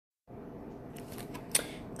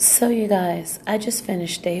So, you guys, I just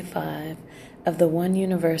finished day 5 of the One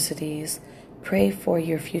University's Pray for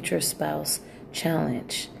Your Future Spouse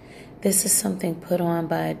Challenge. This is something put on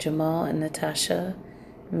by Jamal and Natasha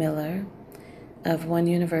Miller of One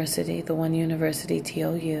University, the One University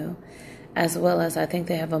TOU, as well as I think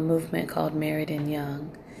they have a movement called Married and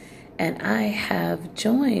Young. And I have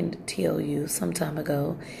joined TOU some time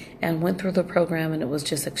ago and went through the program, and it was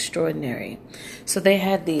just extraordinary. So they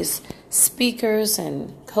had these speakers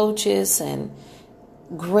and coaches and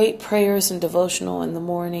great prayers and devotional in the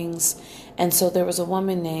mornings. And so there was a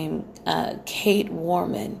woman named Kate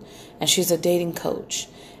Warman, and she's a dating coach.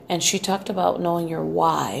 And she talked about knowing your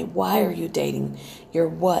why. Why are you dating? Your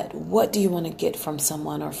what? What do you want to get from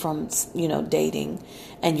someone or from, dating?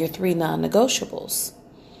 And your 3 non-negotiables.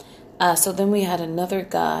 So then we had another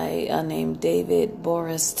guy named David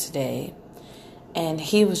Boris today, and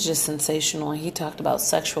he was just sensational. He talked about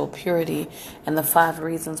sexual purity and the 5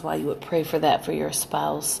 reasons why you would pray for that for your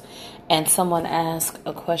spouse. And someone asked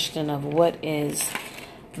a question of what is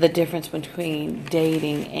the difference between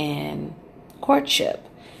dating and courtship.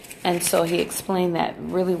 And so he explained that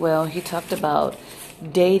really well. He talked about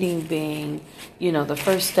dating being, the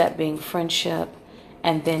first step being friendship.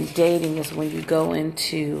 And then dating is when you go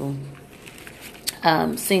into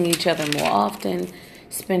seeing each other more often,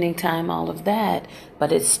 spending time, all of that.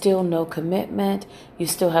 But it's still no commitment. You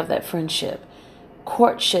still have that friendship.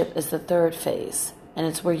 Courtship is the 3rd phase. And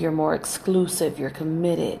it's where you're more exclusive, you're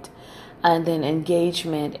committed. And then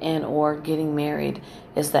engagement and or getting married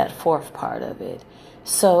is that 4th part of it.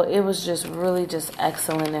 So it was just really just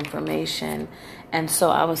excellent information. And so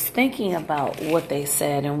I was thinking about what they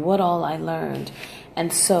said and what all I learned.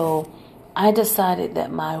 And so I decided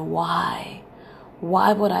that my why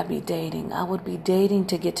would I be dating? I would be dating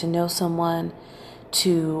to get to know someone,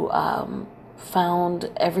 to found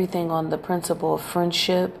everything on the principle of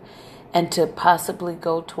friendship, and to possibly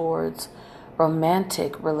go towards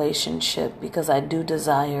romantic relationship, because I do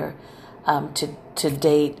desire to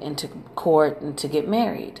date and to court and to get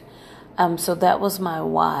married. So that was my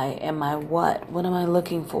why. And my what? What am I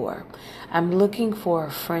looking for? I'm looking for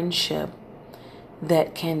a friendship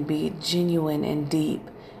that can be genuine and deep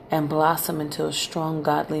and blossom into a strong,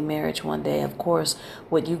 godly marriage one day. Of course,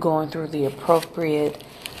 with you going through the appropriate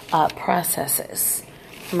processes.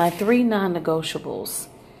 My 3 non-negotiables.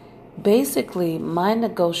 Basically, my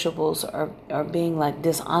negotiables are being like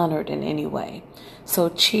dishonored in any way. So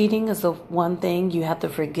cheating is the one thing. You have to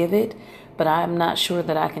forgive it, but I'm not sure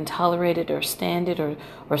that I can tolerate it or stand it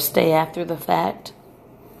or stay after the fact.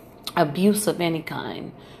 Abuse of any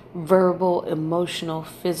kind. Verbal, emotional,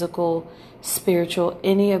 physical, spiritual,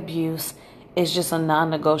 any abuse is just a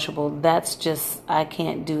non-negotiable. That's just, I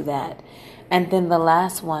can't do that. And then the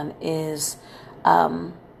last one is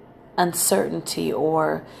uncertainty,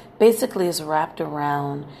 or basically is wrapped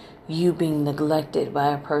around you being neglected by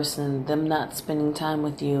a person, them not spending time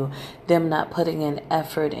with you, them not putting in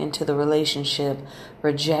effort into the relationship,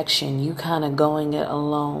 rejection, you kind of going it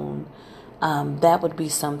alone. That would be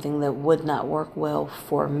something that would not work well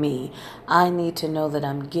for me. I need to know that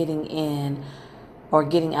I'm getting in, or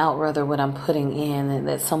getting out rather, what I'm putting in, and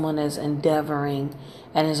that someone is endeavoring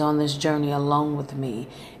and is on this journey along with me.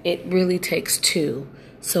 It really takes 2.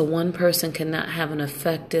 So one person cannot have an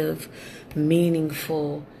effective,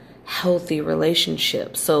 meaningful, healthy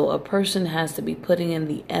relationship. So a person has to be putting in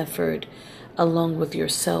the effort along with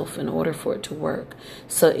yourself in order for it to work.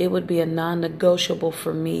 So it would be a non-negotiable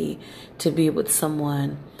for me to be with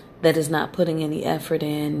someone that is not putting any effort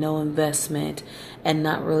in, no investment, and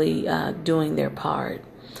not really doing their part.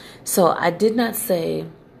 So I did not say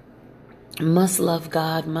must love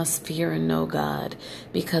God, must fear and know God,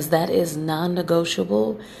 because that is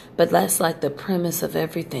non-negotiable, but that's like the premise of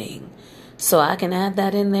everything. So I can add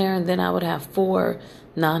that in there, and then I would have 4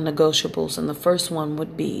 non-negotiables, and the first one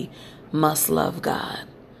would be must love God.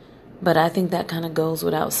 But I think that kind of goes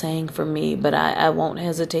without saying for me, but I won't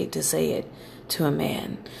hesitate to say it to a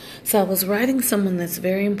man. So I was writing someone that's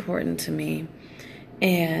very important to me,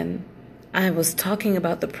 and I was talking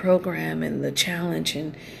about the program and the challenge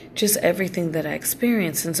and just everything that I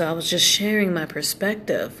experienced. And so I was just sharing my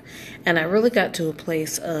perspective, and I really got to a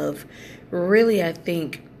place of really, I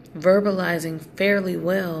think, verbalizing fairly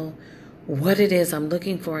well what it is I'm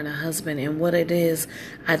looking for in a husband and what it is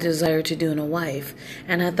I desire to do in a wife.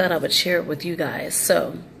 And I thought I would share it with you guys.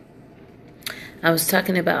 So I was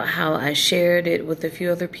talking about how I shared it with a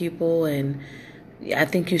few other people, and I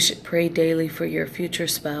think you should pray daily for your future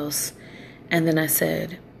spouse. And then I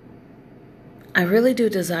said, I really do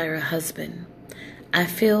desire a husband. I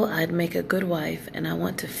feel I'd make a good wife, and I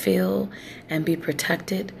want to feel and be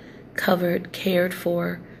protected, covered, cared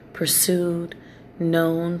for, pursued,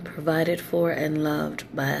 known, provided for, and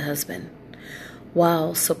loved by a husband,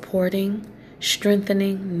 while supporting,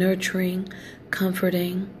 strengthening, nurturing,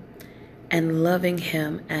 comforting, and loving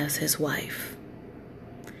him as his wife.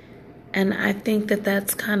 And I think that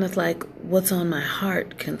that's kind of like what's on my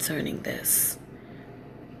heart concerning this.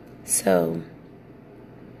 So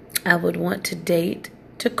I would want to date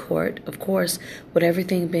to court, of course, with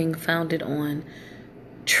everything being founded on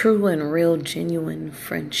true and real, genuine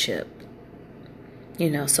friendship.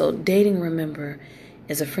 So dating, remember,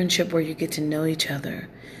 is a friendship where you get to know each other.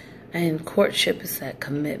 And courtship is that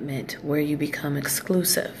commitment where you become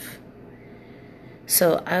exclusive.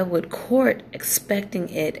 So I would court expecting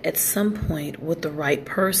it at some point with the right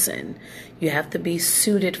person. You have to be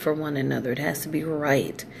suited for one another. It has to be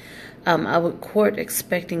right. I would court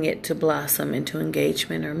expecting it to blossom into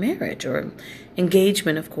engagement or marriage, or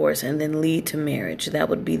engagement, of course, and then lead to marriage. That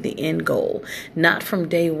would be the end goal. Not from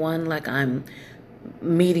day one, like I'm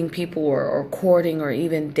meeting people or courting or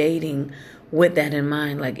even dating with that in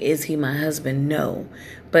mind, like, is he my husband? No.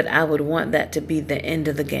 But I would want that to be the end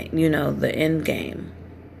of the game, the end game.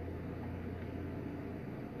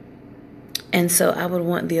 And so I would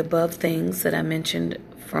want the above things that I mentioned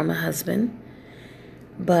from a husband.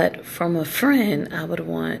 But from a friend, I would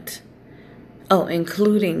want,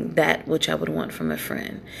 including that which I would want from a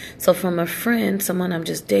friend. So from a friend, someone I'm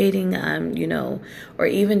just dating, or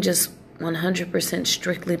even just 100%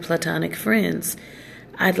 strictly platonic friends,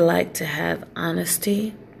 I'd like to have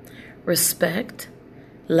honesty, respect,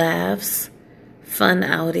 laughs, fun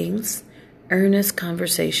outings, earnest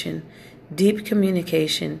conversation, deep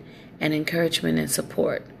communication, and encouragement and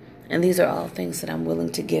support. And these are all things that I'm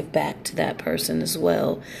willing to give back to that person as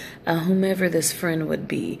well, whomever this friend would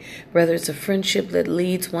be, whether it's a friendship that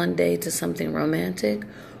leads one day to something romantic,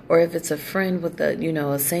 or if it's a friend with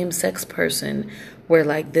a same-sex person where,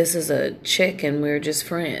 like, this is a chick and we're just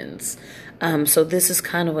friends. So this is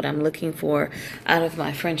kind of what I'm looking for out of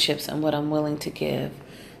my friendships and what I'm willing to give.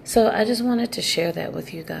 So I just wanted to share that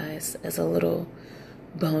with you guys as a little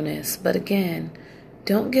bonus. But again,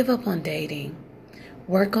 don't give up on dating.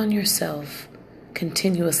 Work on yourself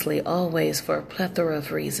continuously, always, for a plethora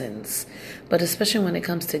of reasons. But especially when it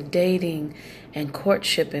comes to dating and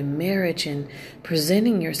courtship and marriage and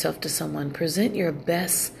presenting yourself to someone, present your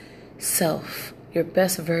best self, your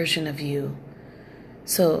best version of you.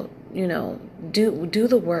 So, do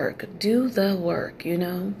the work. Do the work,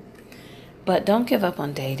 But don't give up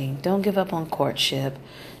on dating. Don't give up on courtship.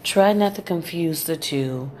 Try not to confuse the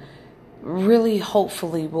two. Really,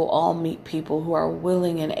 hopefully, we'll all meet people who are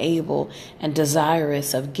willing and able and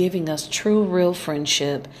desirous of giving us true, real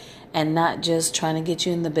friendship, and not just trying to get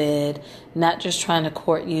you in the bed, not just trying to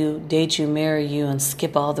court you, date you, marry you, and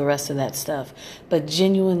skip all the rest of that stuff, but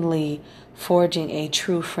genuinely forging a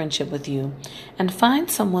true friendship with you. And find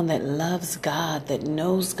someone that loves God, that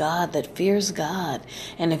knows God, that fears God.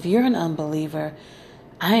 And if you're an unbeliever,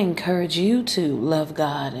 I encourage you to love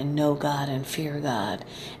God and know God and fear God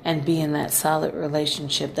and be in that solid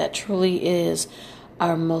relationship. That truly is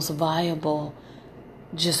our most viable,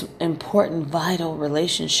 just important, vital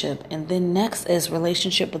relationship. And then next is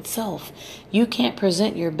relationship with self. You can't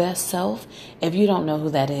present your best self if you don't know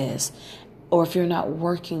who that is, or if you're not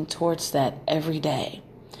working towards that every day.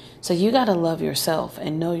 So you got to love yourself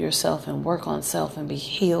and know yourself and work on self and be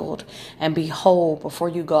healed and be whole before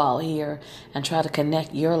you go out here and try to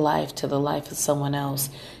connect your life to the life of someone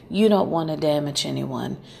else. You don't want to damage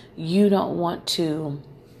anyone. You don't want to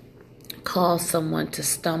cause someone to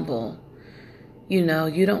stumble. You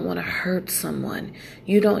don't want to hurt someone.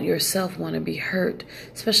 You don't yourself want to be hurt,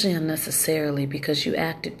 especially unnecessarily, because you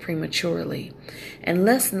acted prematurely. And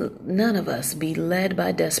lest none of us be led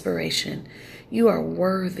by desperation. You are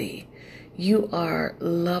worthy. You are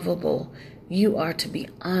lovable. You are to be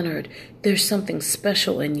honored. There's something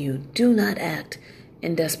special in you. Do not act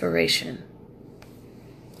in desperation.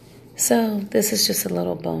 So this is just a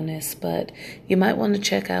little bonus, but you might want to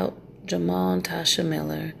check out Jamal and Tasha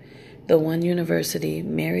Miller, The One University,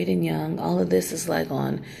 Married and Young. All of this is like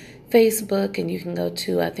on Facebook, and you can go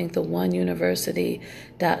to, I think,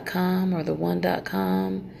 theoneuniversity.com or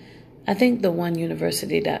the1.com. I think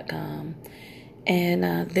theoneuniversity.com.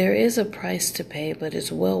 And there is a price to pay, but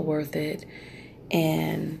it's well worth it.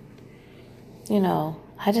 And,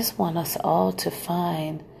 I just want us all to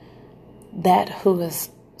find that who is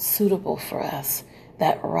suitable for us,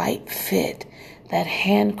 that right fit, that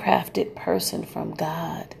handcrafted person from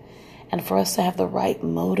God. And for us to have the right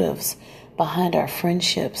motives behind our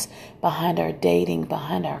friendships, behind our dating,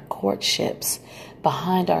 behind our courtships,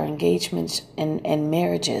 behind our engagements and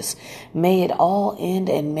marriages. May it all end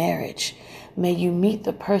in marriage. May you meet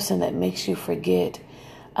the person that makes you forget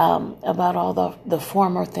about all the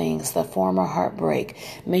former things, the former heartbreak.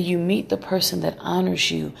 May you meet the person that honors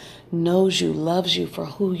you, knows you, loves you for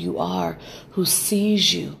who you are, who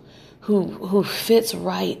sees you, who fits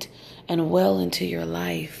right and well into your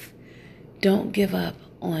life. Don't give up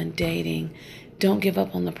on dating. Don't give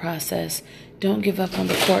up on the process. Don't give up on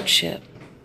the courtship.